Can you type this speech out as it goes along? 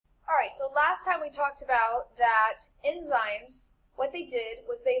Alright, so last time we talked about that enzymes, what they did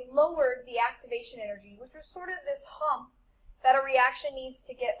was they lowered the activation energy, which was sort of this hump that a reaction needs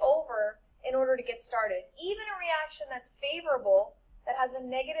to get over in order to get started. Even a reaction that's favorable, that has a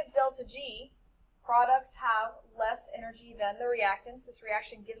negative delta G, products have less energy than the reactants. This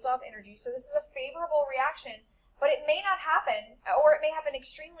reaction gives off energy, so this is a favorable reaction, but it may not happen, or it may happen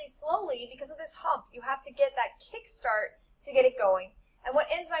extremely slowly because of this hump. You have to get that kickstart to get it going. And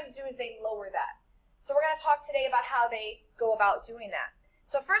what enzymes do is they lower that. So we're going to talk today about how they go about doing that.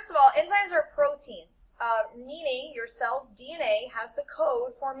 So first of all, enzymes are proteins, meaning your cell's DNA has the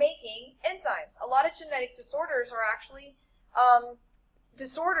code for making enzymes. A lot of genetic disorders are actually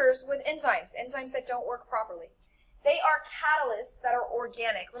disorders with enzymes that don't work properly. They are catalysts that are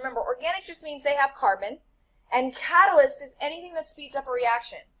organic. Remember, organic just means they have carbon, and catalyst is anything that speeds up a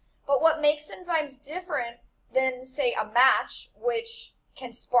reaction. But what makes enzymes different than, say, a match, which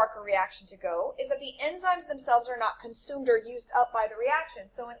can spark a reaction to go, is that the enzymes themselves are not consumed or used up by the reaction.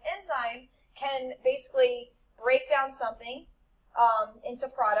 So an enzyme can basically break down something into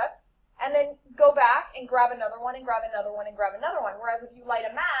products and then go back and grab another one and grab another one and grab another one. Whereas if you light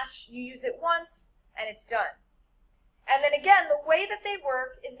a match, you use it once and it's done. And then again, the way that they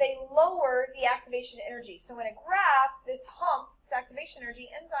work is they lower the activation energy. So in a graph, this hump, this activation energy,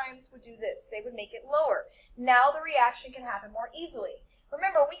 enzymes would do this. They would make it lower. Now the reaction can happen more easily.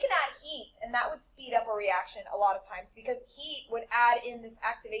 Remember, we can add heat, and that would speed up a reaction a lot of times because heat would add in this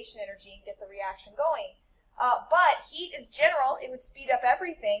activation energy and get the reaction going. But heat is general. It would speed up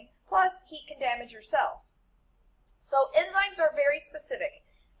everything. Plus, heat can damage your cells. So enzymes are very specific.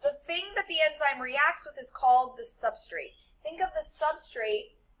 The thing that the enzyme reacts with is called the substrate. Think of the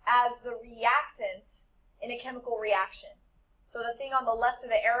substrate as the reactant in a chemical reaction. So the thing on the left of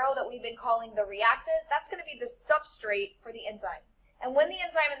the arrow that we've been calling the reactant, that's going to be the substrate for the enzyme. And when the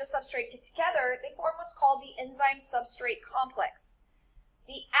enzyme and the substrate get together, they form what's called the enzyme-substrate complex.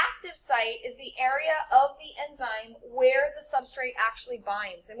 The active site is the area of the enzyme where the substrate actually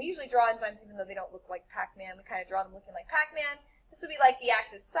binds. And we usually draw enzymes even though they don't look like Pac-Man. We kind of draw them looking like Pac-Man. This would be like the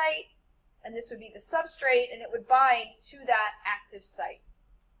active site, and this would be the substrate, and it would bind to that active site.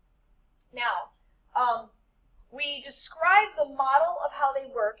 Now, we describe the model of how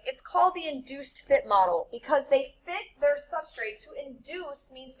they work. It's called the induced fit model because they fit their substrate. To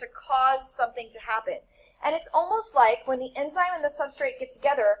induce means to cause something to happen. And it's almost like when the enzyme and the substrate get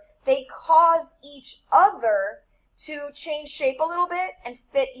together, they cause each other to change shape a little bit and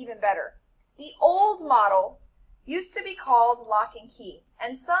fit even better. The old model used to be called lock and key.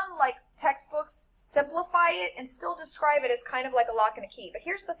 And some, like textbooks, simplify it and still describe it as kind of like a lock and a key. But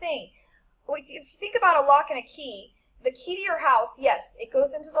here's the thing. If you think about a lock and a key, the key to your house, yes, it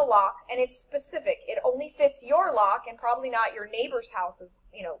goes into the lock and it's specific. It only fits your lock and probably not your neighbor's house's,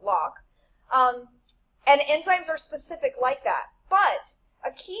 lock. And enzymes are specific like that. But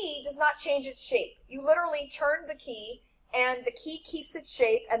a key does not change its shape. You literally turn the key and the key keeps its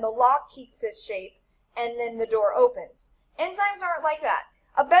shape and the lock keeps its shape and then the door opens. Enzymes aren't like that.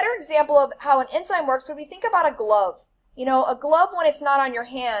 A better example of how an enzyme works would be think about a glove. A glove when it's not on your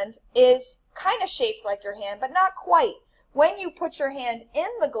hand is kind of shaped like your hand, but not quite. When you put your hand in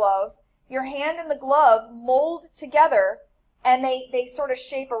the glove, your hand and the glove mold together and they sort of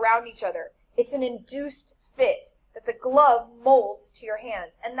shape around each other. It's an induced fit that the glove molds to your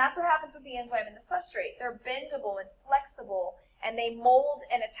hand. And that's what happens with the enzyme and the substrate. They're bendable and flexible and they mold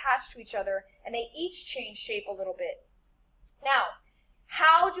and attach to each other and they each change shape a little bit. Now,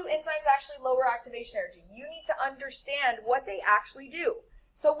 how do enzymes actually lower activation energy? You need to understand what they actually do.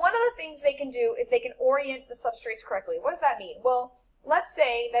 So one of the things they can do is they can orient the substrates correctly. What does that mean? Well, let's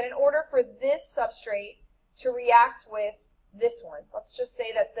say that in order for this substrate to react with this one, let's just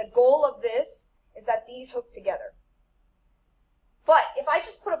say that the goal of this is that these hook together. But if I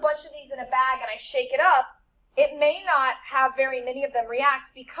just put a bunch of these in a bag and I shake it up, it may not have very many of them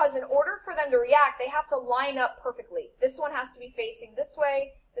react because in order for them to react, they have to line up perfectly. This one has to be facing this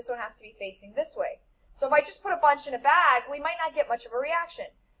way. This one has to be facing this way. So if I just put a bunch in a bag, we might not get much of a reaction.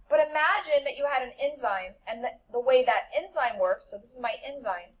 But imagine that you had an enzyme and the way that enzyme works, so this is my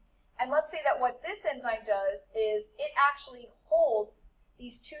enzyme, and let's say that what this enzyme does is it actually holds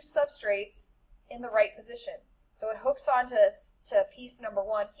these two substrates in the right position. So it hooks onto piece number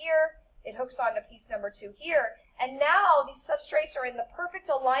 1 here, it hooks onto piece number 2 here, and now these substrates are in the perfect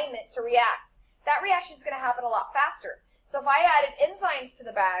alignment to react. That reaction is going to happen a lot faster. So if I added enzymes to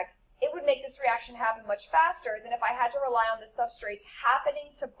the bag, it would make this reaction happen much faster than if I had to rely on the substrates happening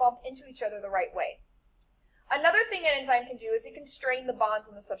to bump into each other the right way. Another thing an enzyme can do is it can strain the bonds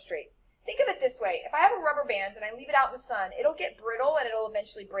on the substrate. Think of it this way. If I have a rubber band and I leave it out in the sun, it'll get brittle and it'll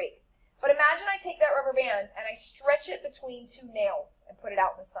eventually break. But imagine I take that rubber band and I stretch it between two nails and put it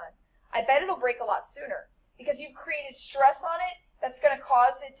out in the sun. I bet it'll break a lot sooner because you've created stress on it that's going to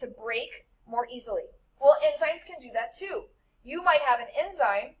cause it to break more easily. Well, enzymes can do that too. You might have an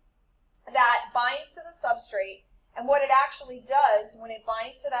enzyme that binds to the substrate, and what it actually does when it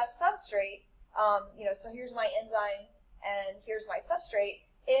binds to that substrate, so here's my enzyme and here's my substrate,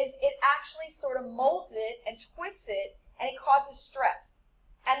 is it actually sort of molds it and twists it, and it causes stress.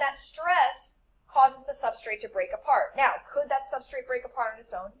 And that stress causes the substrate to break apart. Now, could that substrate break apart on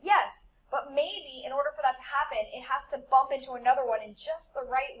its own? Yes. But maybe in order for that to happen, it has to bump into another one in just the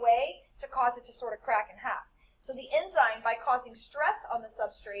right way to cause it to sort of crack in half. So the enzyme, by causing stress on the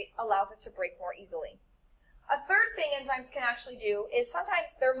substrate, allows it to break more easily. A third thing enzymes can actually do is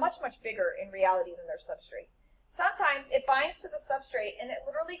sometimes they're much, much bigger in reality than their substrate. Sometimes it binds to the substrate and it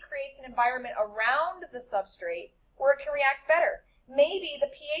literally creates an environment around the substrate where it can react better. Maybe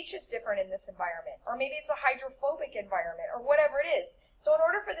the pH is different in this environment, or maybe it's a hydrophobic environment, or whatever it is. So in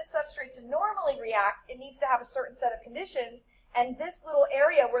order for the substrate to normally react, it needs to have a certain set of conditions, and this little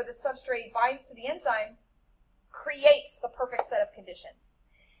area where the substrate binds to the enzyme creates the perfect set of conditions.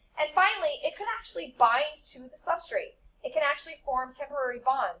 And finally, it could actually bind to the substrate. It can actually form temporary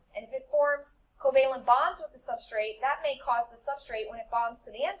bonds, and if it forms covalent bonds with the substrate, that may cause the substrate, when it bonds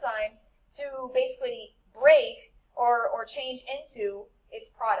to the enzyme, to basically break or change into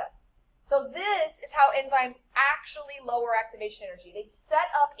its product. So this is how enzymes actually lower activation energy. They set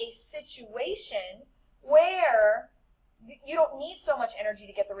up a situation where you don't need so much energy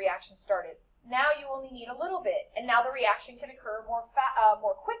to get the reaction started. Now you only need a little bit, and now the reaction can occur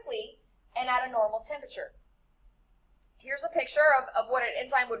more quickly and at a normal temperature. Here's a picture of what an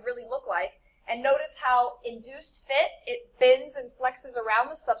enzyme would really look like, and notice how induced fit, it bends and flexes around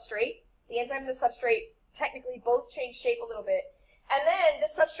the substrate. The enzyme and the substrate technically both change shape a little bit. And then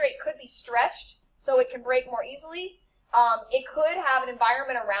the substrate could be stretched so it can break more easily. It could have an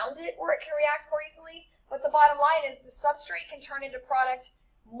environment around it where it can react more easily. But the bottom line is the substrate can turn into product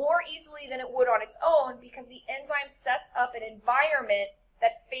more easily than it would on its own because the enzyme sets up an environment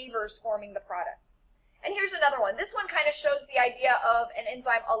that favors forming the product. And here's another one. This one kind of shows the idea of an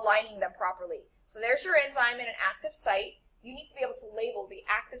enzyme aligning them properly. So there's your enzyme in an active site. You need to be able to label the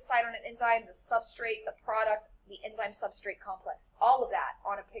active site on an enzyme, the substrate, the product, the enzyme-substrate complex, all of that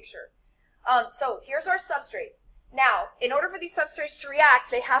on a picture. So here's our substrates. Now, in order for these substrates to react,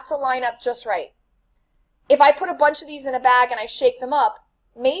 they have to line up just right. If I put a bunch of these in a bag and I shake them up,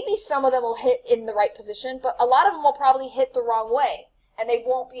 maybe some of them will hit in the right position, but a lot of them will probably hit the wrong way, and they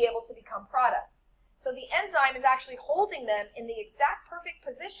won't be able to become product. So the enzyme is actually holding them in the exact perfect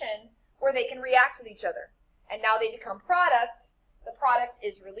position where they can react with each other. And now they become product, the product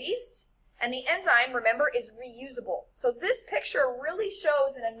is released, and the enzyme, remember, is reusable. So this picture really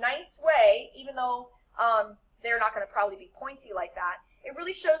shows in a nice way, even though they're not going to probably be pointy like that, it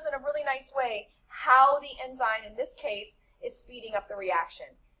really shows in a really nice way how the enzyme, in this case, is speeding up the reaction.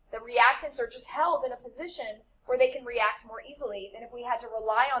 The reactants are just held in a position where they can react more easily than if we had to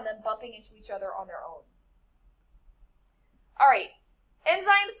rely on them bumping into each other on their own. All right,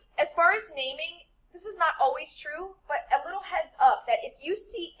 enzymes, as far as naming, this is not always true, but a little heads up that if you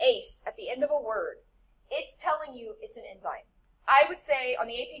see ACE at the end of a word, it's telling you it's an enzyme. I would say on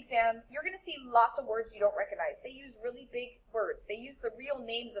the AP exam, you're going to see lots of words you don't recognize. They use really big words. They use the real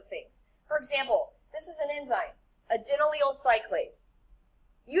names of things. For example, this is an enzyme, adenylyl cyclase.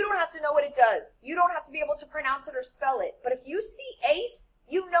 You don't have to know what it does. You don't have to be able to pronounce it or spell it. But if you see ACE,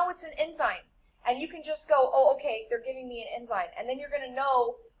 you know it's an enzyme. And you can just go, oh, okay, they're giving me an enzyme. And then you're going to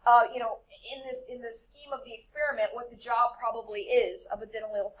know, in the scheme of the experiment, what the job probably is of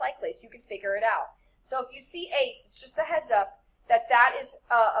adenylyl cyclase. You can figure it out. So if you see ACE, it's just a heads up that that is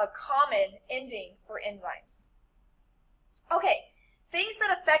a common ending for enzymes. Okay, things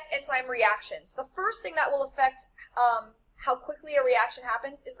that affect enzyme reactions. The first thing that will affect how quickly a reaction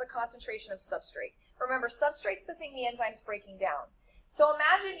happens is the concentration of substrate. Remember, substrate's the thing the enzyme's breaking down. So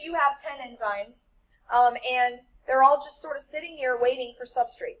imagine you have 10 enzymes, and they're all just sort of sitting here waiting for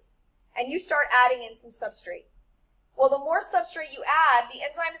substrates. And you start adding in some substrate. Well, the more substrate you add, the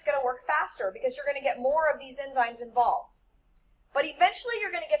enzyme is going to work faster because you're going to get more of these enzymes involved. But eventually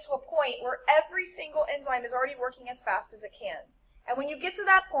you're going to get to a point where every single enzyme is already working as fast as it can. And when you get to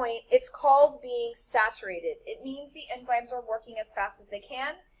that point, it's called being saturated. It means the enzymes are working as fast as they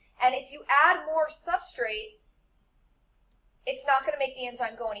can. And if you add more substrate, it's not going to make the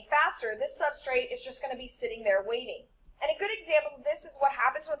enzyme go any faster. This substrate is just going to be sitting there waiting. And a good example of this is what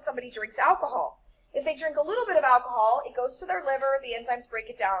happens when somebody drinks alcohol. If they drink a little bit of alcohol, it goes to their liver, the enzymes break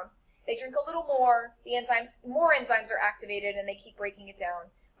it down. They drink a little more, more enzymes are activated and they keep breaking it down.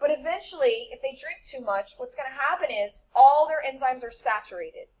 But eventually, if they drink too much, what's going to happen is all their enzymes are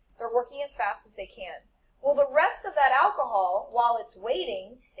saturated. They're working as fast as they can. Well, the rest of that alcohol, while it's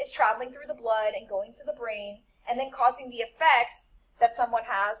waiting, is traveling through the blood and going to the brain and then causing the effects that someone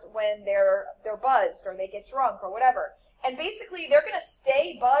has when they're buzzed or they get drunk or whatever. And basically, they're going to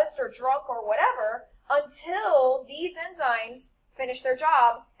stay buzzed or drunk or whatever until these enzymes finish their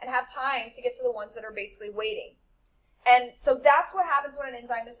job and have time to get to the ones that are basically waiting. And so that's what happens when an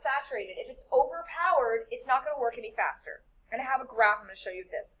enzyme is saturated. If it's overpowered, it's not going to work any faster. I'm going to have a graph. I'm going to show you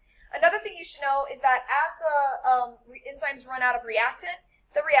this. Another thing you should know is that as the enzymes run out of reactant,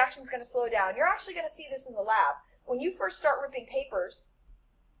 the reaction is going to slow down. You're actually going to see this in the lab. When you first start ripping papers,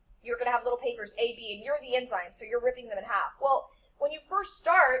 you're going to have little papers, A, B, and you're the enzyme, so you're ripping them in half. Well, when you first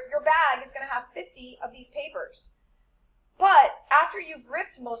start, your bag is going to have 50 of these papers. But after you've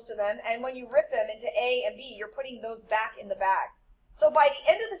ripped most of them, and when you rip them into A and B, you're putting those back in the bag. So by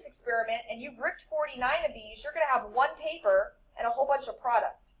the end of this experiment, and you've ripped 49 of these, you're going to have one paper and a whole bunch of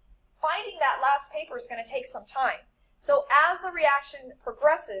product. Finding that last paper is going to take some time. So as the reaction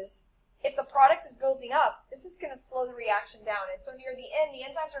progresses, if the product is building up, this is going to slow the reaction down. And so near the end, the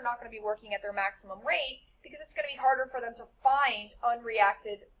enzymes are not going to be working at their maximum rate because it's going to be harder for them to find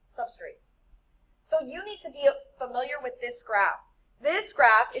unreacted substrates. So you need to be familiar with this graph. This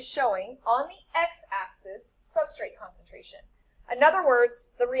graph is showing on the x-axis substrate concentration. In other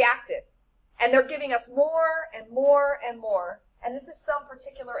words, the reactive. And they're giving us more and more and more. And this is some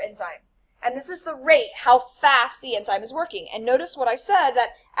particular enzyme. And this is the rate, how fast the enzyme is working. And notice what I said, that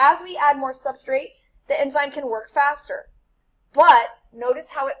as we add more substrate, the enzyme can work faster. But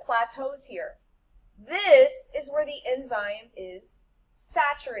notice how it plateaus here. This is where the enzyme is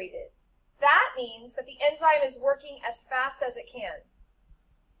saturated. That means that the enzyme is working as fast as it can.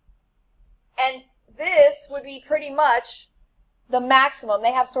 And this would be pretty much the maximum.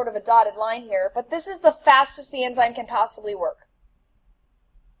 They have sort of a dotted line here, but this is the fastest the enzyme can possibly work.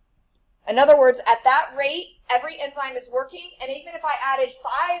 In other words, at that rate, every enzyme is working, and even if I added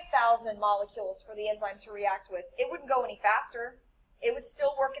 5,000 molecules for the enzyme to react with, it wouldn't go any faster. It would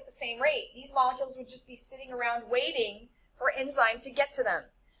still work at the same rate. These molecules would just be sitting around waiting for enzyme to get to them.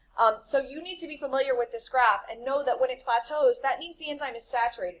 So you need to be familiar with this graph and know that when it plateaus, that means the enzyme is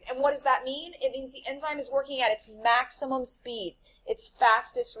saturated. And what does that mean? It means the enzyme is working at its maximum speed, its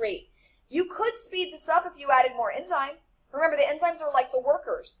fastest rate. You could speed this up if you added more enzyme. Remember, the enzymes are like the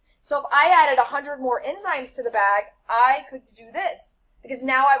workers. So if I added 100 more enzymes to the bag, I could do this. Because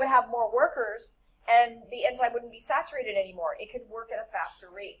now I would have more workers and the enzyme wouldn't be saturated anymore. It could work at a faster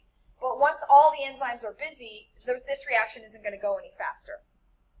rate. But once all the enzymes are busy, this reaction isn't going to go any faster.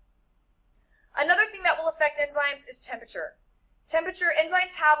 Another thing that will affect enzymes is temperature.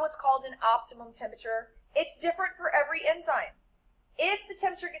 Enzymes have what's called an optimum temperature. It's different for every enzyme. If the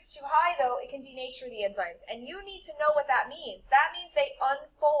temperature gets too high, though, it can denature the enzymes. And you need to know what that means. That means they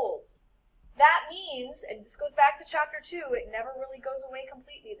unfold. That means, and this goes back to chapter 2, it never really goes away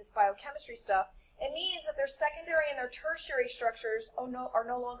completely, this biochemistry stuff. It means that their secondary and their tertiary structures are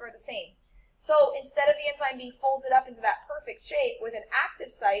no longer the same. So instead of the enzyme being folded up into that perfect shape with an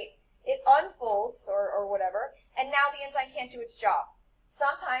active site, it unfolds, or whatever, and now the enzyme can't do its job.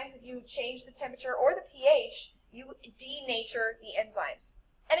 Sometimes if you change the temperature or the pH, you denature the enzymes.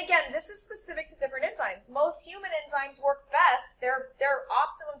 And again, this is specific to different enzymes. Most human enzymes work best. Their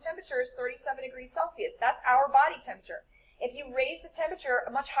optimum temperature is 37 degrees Celsius. That's our body temperature. If you raise the temperature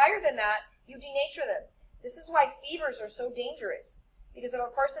much higher than that, you denature them. This is why fevers are so dangerous. Because if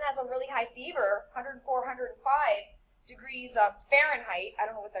a person has a really high fever, 104, 105 degrees Fahrenheit, I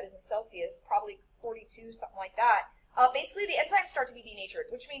don't know what that is in Celsius, probably 42, something like that, basically the enzymes start to be denatured,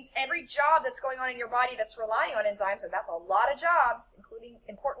 which means every job that's going on in your body that's relying on enzymes, and that's a lot of jobs, including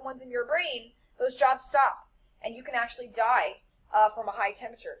important ones in your brain, those jobs stop. And you can actually die from a high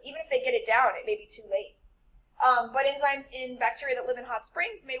temperature. Even if they get it down, it may be too late. But enzymes in bacteria that live in hot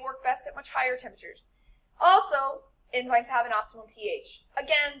springs may work best at much higher temperatures. Also, enzymes have an optimum pH.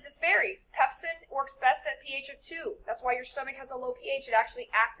 Again, this varies. Pepsin works best at pH of 2. That's why your stomach has a low pH. It actually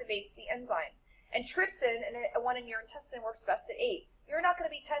activates the enzyme. And trypsin, and one in your intestine, works best at 8. You're not going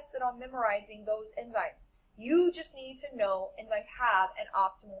to be tested on memorizing those enzymes. You just need to know enzymes have an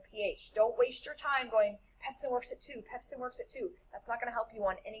optimal pH. Don't waste your time going, pepsin works at 2, pepsin works at 2. That's not going to help you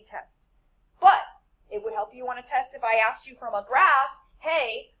on any test. But it would help you on a test if I asked you from a graph,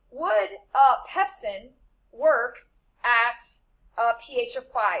 hey, would pepsin work at a pH of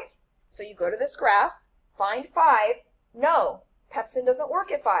 5? So you go to this graph, find 5. No, pepsin doesn't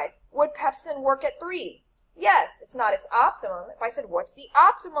work at 5. Would pepsin work at 3? Yes, it's not its optimum. If I said, what's the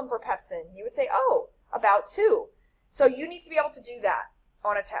optimum for pepsin? You would say, oh, about 2. So you need to be able to do that.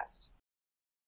 on a test.